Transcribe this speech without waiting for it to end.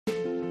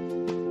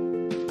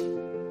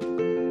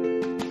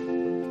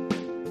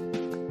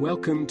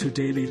Welcome to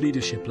Daily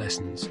Leadership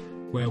Lessons,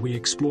 where we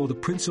explore the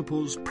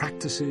principles,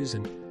 practices,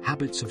 and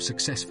habits of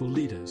successful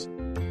leaders.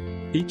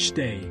 Each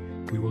day,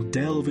 we will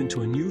delve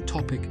into a new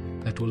topic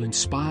that will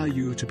inspire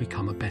you to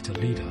become a better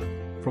leader.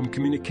 From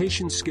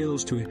communication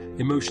skills to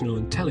emotional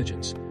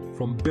intelligence,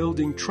 from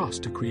building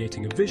trust to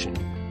creating a vision,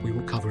 we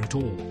will cover it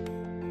all.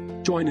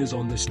 Join us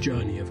on this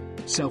journey of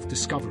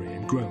self-discovery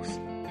and growth.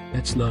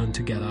 Let's learn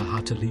together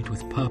how to lead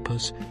with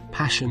purpose,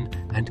 passion,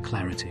 and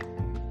clarity.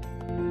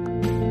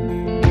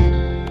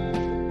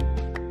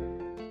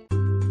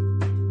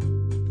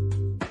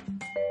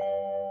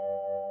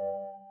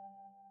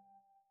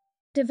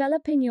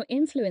 Developing your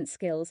influence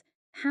skills,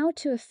 how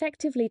to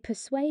effectively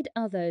persuade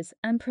others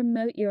and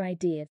promote your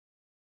ideas.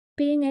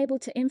 Being able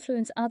to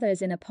influence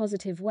others in a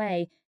positive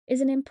way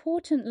is an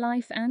important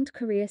life and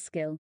career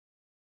skill.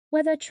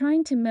 Whether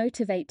trying to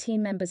motivate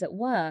team members at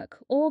work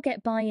or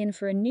get buy-in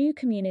for a new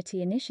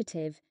community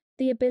initiative,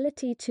 the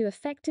ability to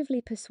effectively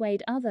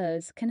persuade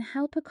others can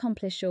help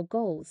accomplish your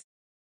goals.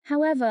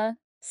 However,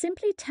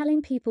 simply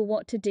telling people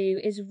what to do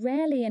is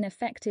rarely an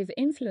effective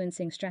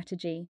influencing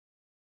strategy.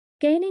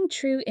 Gaining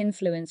true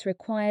influence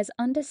requires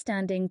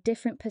understanding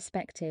different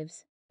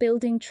perspectives,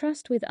 building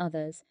trust with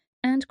others,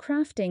 and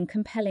crafting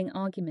compelling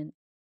arguments.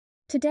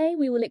 Today,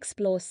 we will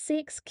explore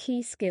 6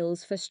 key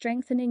skills for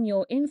strengthening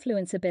your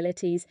influence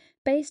abilities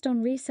based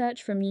on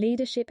research from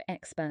leadership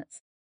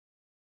experts.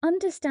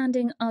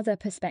 Understanding other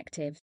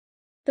perspectives.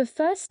 The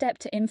first step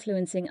to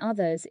influencing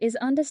others is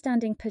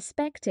understanding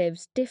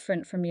perspectives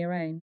different from your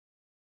own.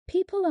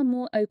 People are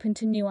more open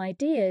to new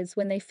ideas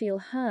when they feel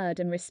heard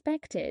and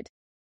respected.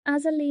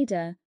 As a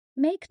leader,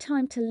 make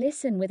time to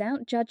listen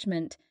without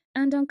judgment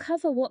and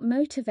uncover what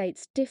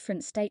motivates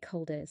different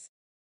stakeholders.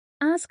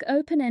 Ask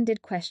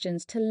open-ended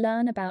questions to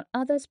learn about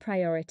others'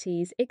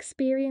 priorities,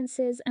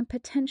 experiences, and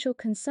potential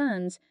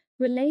concerns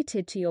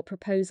related to your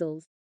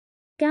proposals.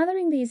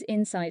 Gathering these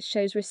insights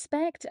shows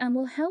respect and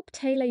will help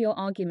tailor your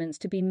arguments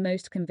to be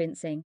most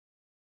convincing.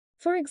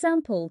 For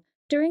example,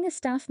 during a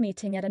staff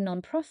meeting at a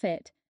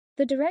nonprofit,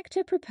 the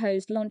director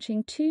proposed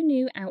launching 2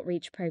 new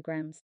outreach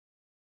programs.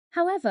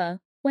 However,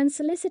 when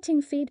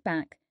soliciting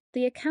feedback,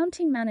 the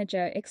accounting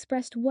manager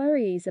expressed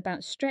worries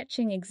about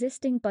stretching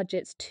existing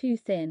budgets too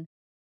thin.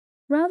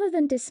 Rather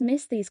than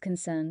dismiss these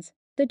concerns,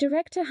 the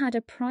director had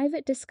a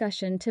private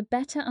discussion to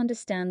better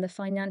understand the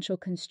financial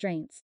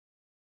constraints.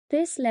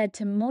 This led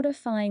to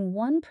modifying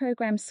one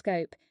program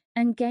scope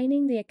and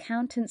gaining the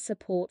accountant's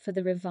support for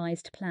the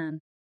revised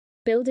plan,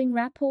 building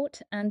rapport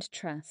and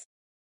trust.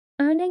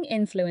 Earning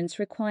influence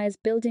requires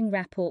building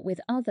rapport with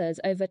others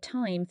over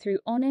time through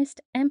honest,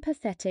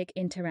 empathetic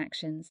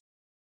interactions.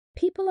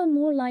 People are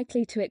more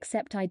likely to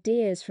accept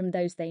ideas from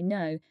those they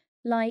know,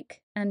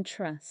 like, and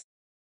trust.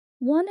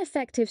 One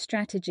effective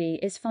strategy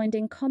is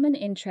finding common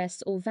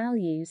interests or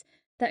values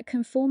that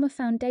can form a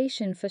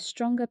foundation for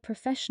stronger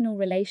professional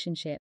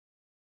relationships.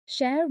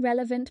 Share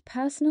relevant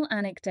personal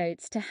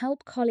anecdotes to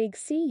help colleagues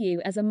see you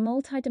as a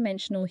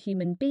multidimensional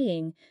human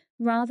being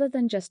rather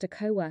than just a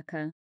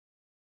coworker.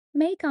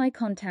 Make eye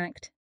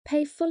contact,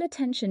 pay full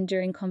attention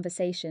during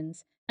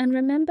conversations, and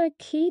remember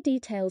key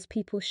details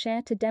people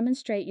share to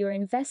demonstrate your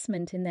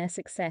investment in their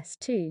success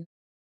too.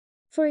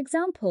 For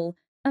example,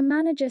 a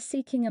manager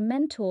seeking a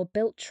mentor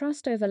built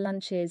trust over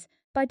lunches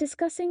by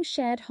discussing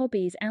shared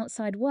hobbies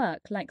outside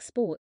work like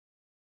sports.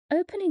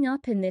 Opening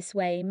up in this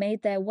way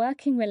made their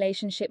working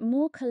relationship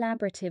more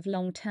collaborative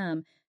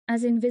long-term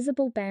as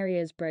invisible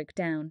barriers broke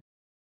down.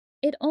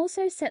 It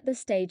also set the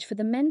stage for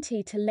the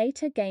mentee to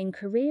later gain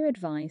career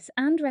advice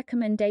and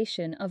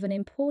recommendation of an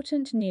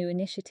important new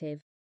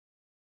initiative.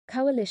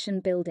 Coalition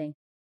building.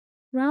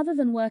 Rather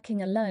than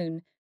working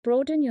alone,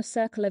 broaden your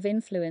circle of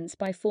influence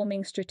by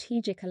forming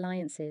strategic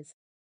alliances.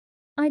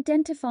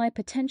 Identify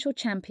potential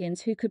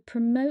champions who could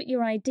promote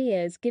your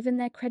ideas given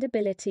their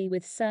credibility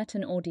with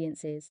certain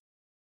audiences.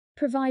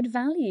 Provide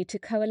value to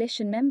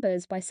coalition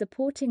members by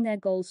supporting their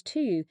goals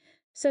too,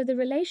 so the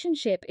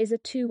relationship is a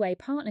two-way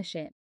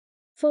partnership.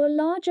 For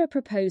larger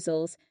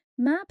proposals,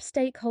 map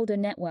stakeholder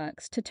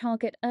networks to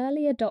target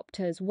early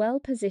adopters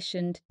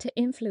well-positioned to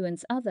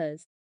influence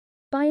others.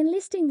 By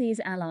enlisting these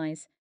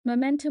allies,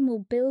 momentum will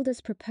build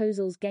as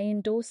proposals gain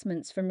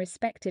endorsements from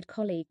respected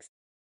colleagues.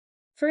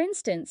 For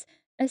instance,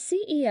 a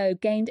CEO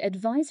gained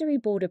advisory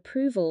board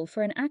approval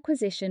for an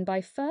acquisition by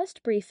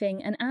first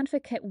briefing an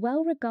advocate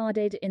well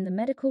regarded in the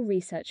medical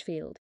research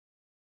field.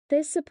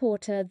 This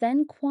supporter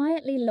then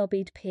quietly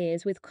lobbied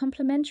peers with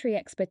complementary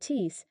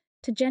expertise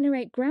to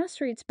generate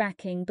grassroots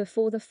backing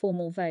before the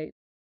formal vote.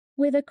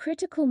 With a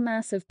critical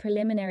mass of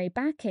preliminary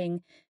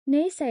backing,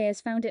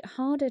 naysayers found it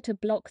harder to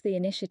block the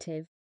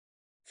initiative.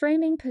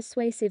 Framing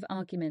persuasive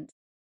arguments.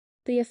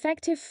 The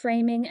effective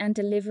framing and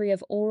delivery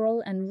of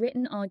oral and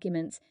written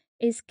arguments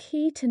is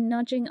key to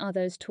nudging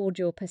others toward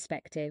your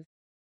perspective.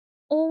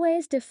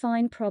 Always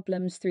define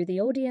problems through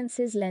the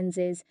audience's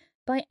lenses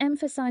by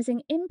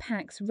emphasizing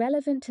impacts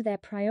relevant to their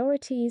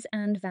priorities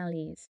and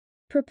values.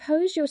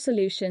 Propose your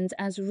solutions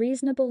as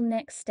reasonable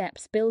next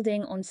steps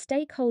building on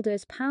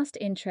stakeholders' past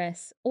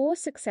interests or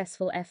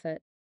successful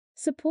effort.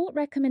 Support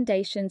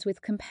recommendations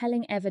with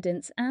compelling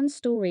evidence and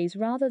stories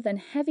rather than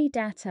heavy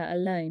data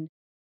alone.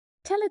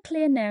 Tell a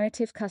clear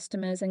narrative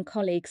customers and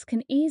colleagues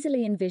can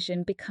easily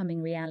envision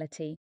becoming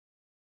reality.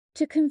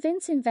 To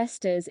convince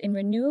investors in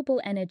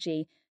renewable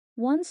energy,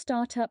 one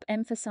startup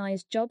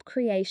emphasized job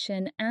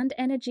creation and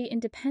energy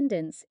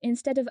independence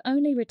instead of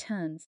only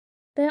returns.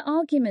 Their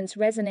arguments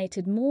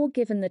resonated more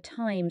given the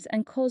times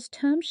and caused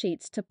term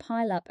sheets to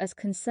pile up as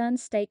concerned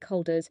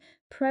stakeholders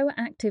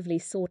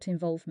proactively sought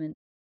involvement.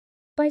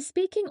 By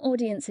speaking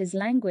audiences'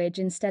 language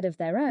instead of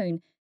their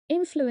own,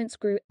 influence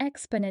grew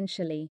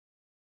exponentially.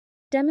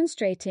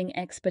 Demonstrating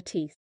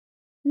expertise.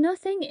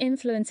 Nothing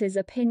influences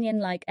opinion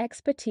like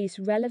expertise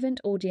relevant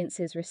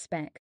audiences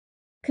respect.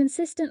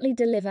 Consistently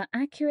deliver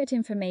accurate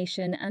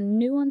information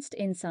and nuanced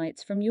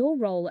insights from your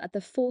role at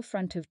the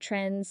forefront of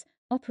trends,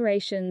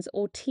 operations,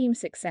 or team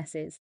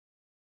successes.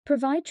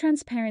 Provide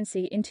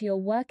transparency into your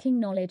working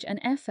knowledge and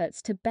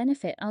efforts to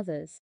benefit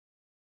others.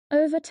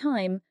 Over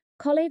time,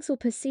 colleagues will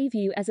perceive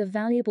you as a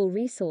valuable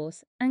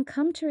resource and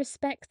come to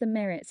respect the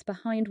merits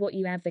behind what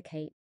you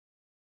advocate.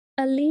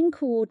 A lean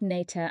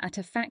coordinator at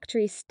a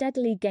factory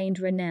steadily gained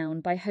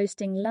renown by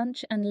hosting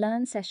lunch and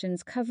learn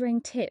sessions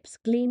covering tips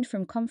gleaned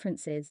from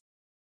conferences.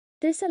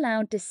 This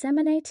allowed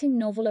disseminating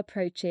novel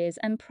approaches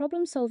and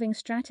problem-solving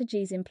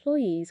strategies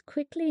employees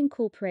quickly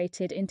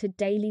incorporated into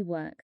daily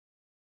work.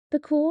 The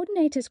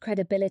coordinator's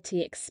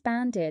credibility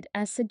expanded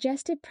as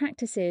suggested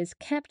practices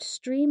kept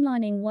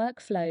streamlining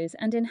workflows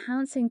and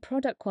enhancing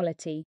product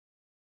quality.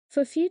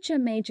 For future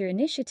major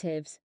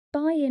initiatives,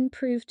 buy-in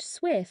proved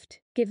swift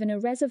given a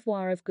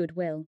reservoir of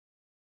goodwill.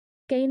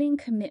 Gaining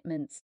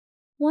commitments.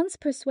 Once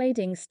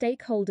persuading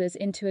stakeholders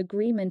into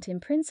agreement in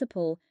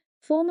principle,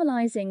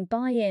 formalizing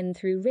buy-in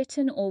through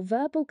written or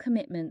verbal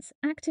commitments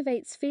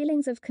activates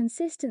feelings of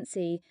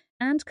consistency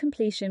and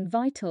completion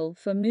vital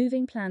for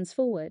moving plans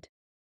forward.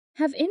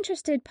 Have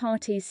interested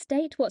parties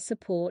state what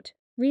support,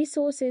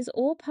 resources,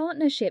 or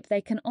partnership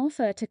they can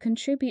offer to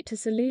contribute to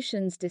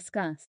solutions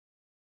discussed.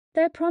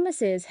 Their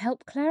promises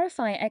help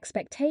clarify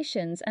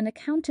expectations and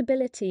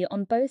accountability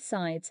on both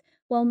sides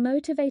while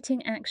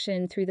motivating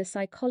action through the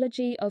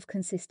psychology of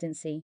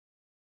consistency.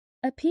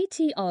 A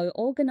PTO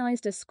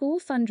organized a school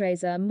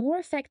fundraiser more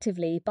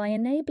effectively by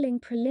enabling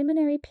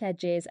preliminary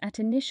pledges at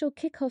initial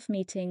kickoff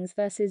meetings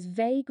versus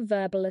vague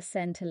verbal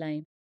assent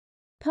alone.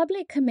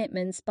 Public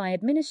commitments by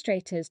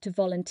administrators to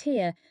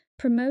volunteer,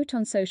 promote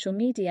on social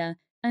media,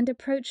 and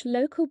approach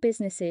local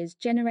businesses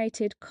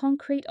generated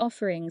concrete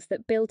offerings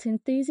that built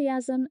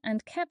enthusiasm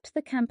and kept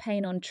the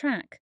campaign on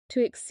track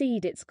to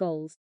exceed its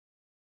goals.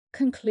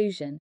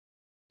 Conclusion.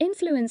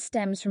 Influence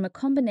stems from a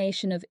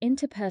combination of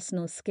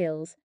interpersonal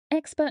skills,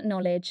 expert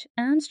knowledge,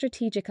 and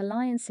strategic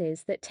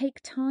alliances that take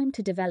time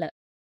to develop.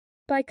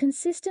 By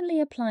consistently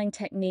applying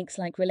techniques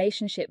like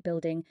relationship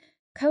building,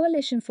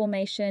 coalition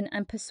formation,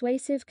 and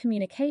persuasive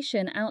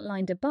communication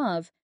outlined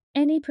above,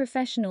 any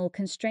professional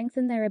can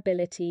strengthen their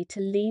ability to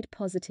lead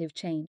positive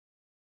change.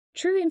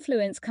 True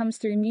influence comes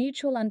through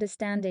mutual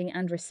understanding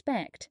and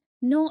respect,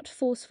 not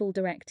forceful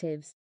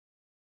directives.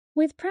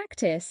 With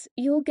practice,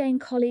 you'll gain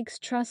colleagues'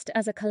 trust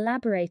as a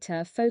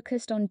collaborator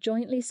focused on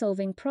jointly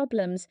solving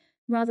problems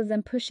rather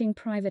than pushing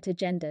private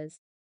agendas.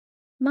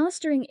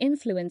 Mastering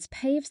influence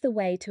paves the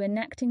way to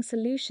enacting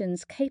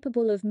solutions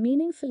capable of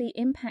meaningfully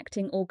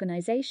impacting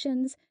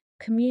organizations,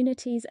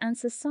 communities, and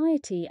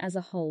society as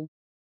a whole.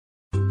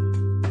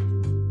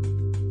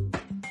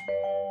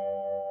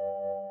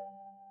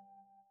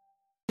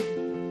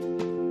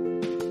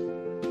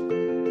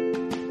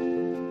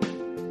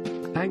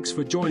 Thanks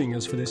for joining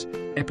us for this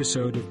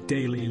episode of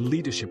Daily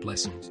Leadership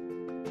Lessons.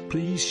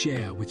 Please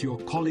share with your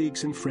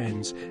colleagues and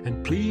friends,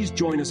 and please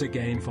join us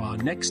again for our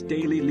next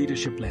Daily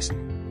Leadership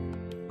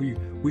Lesson. We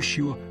wish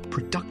you a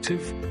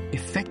productive,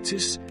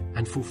 effective,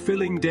 and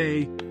fulfilling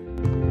day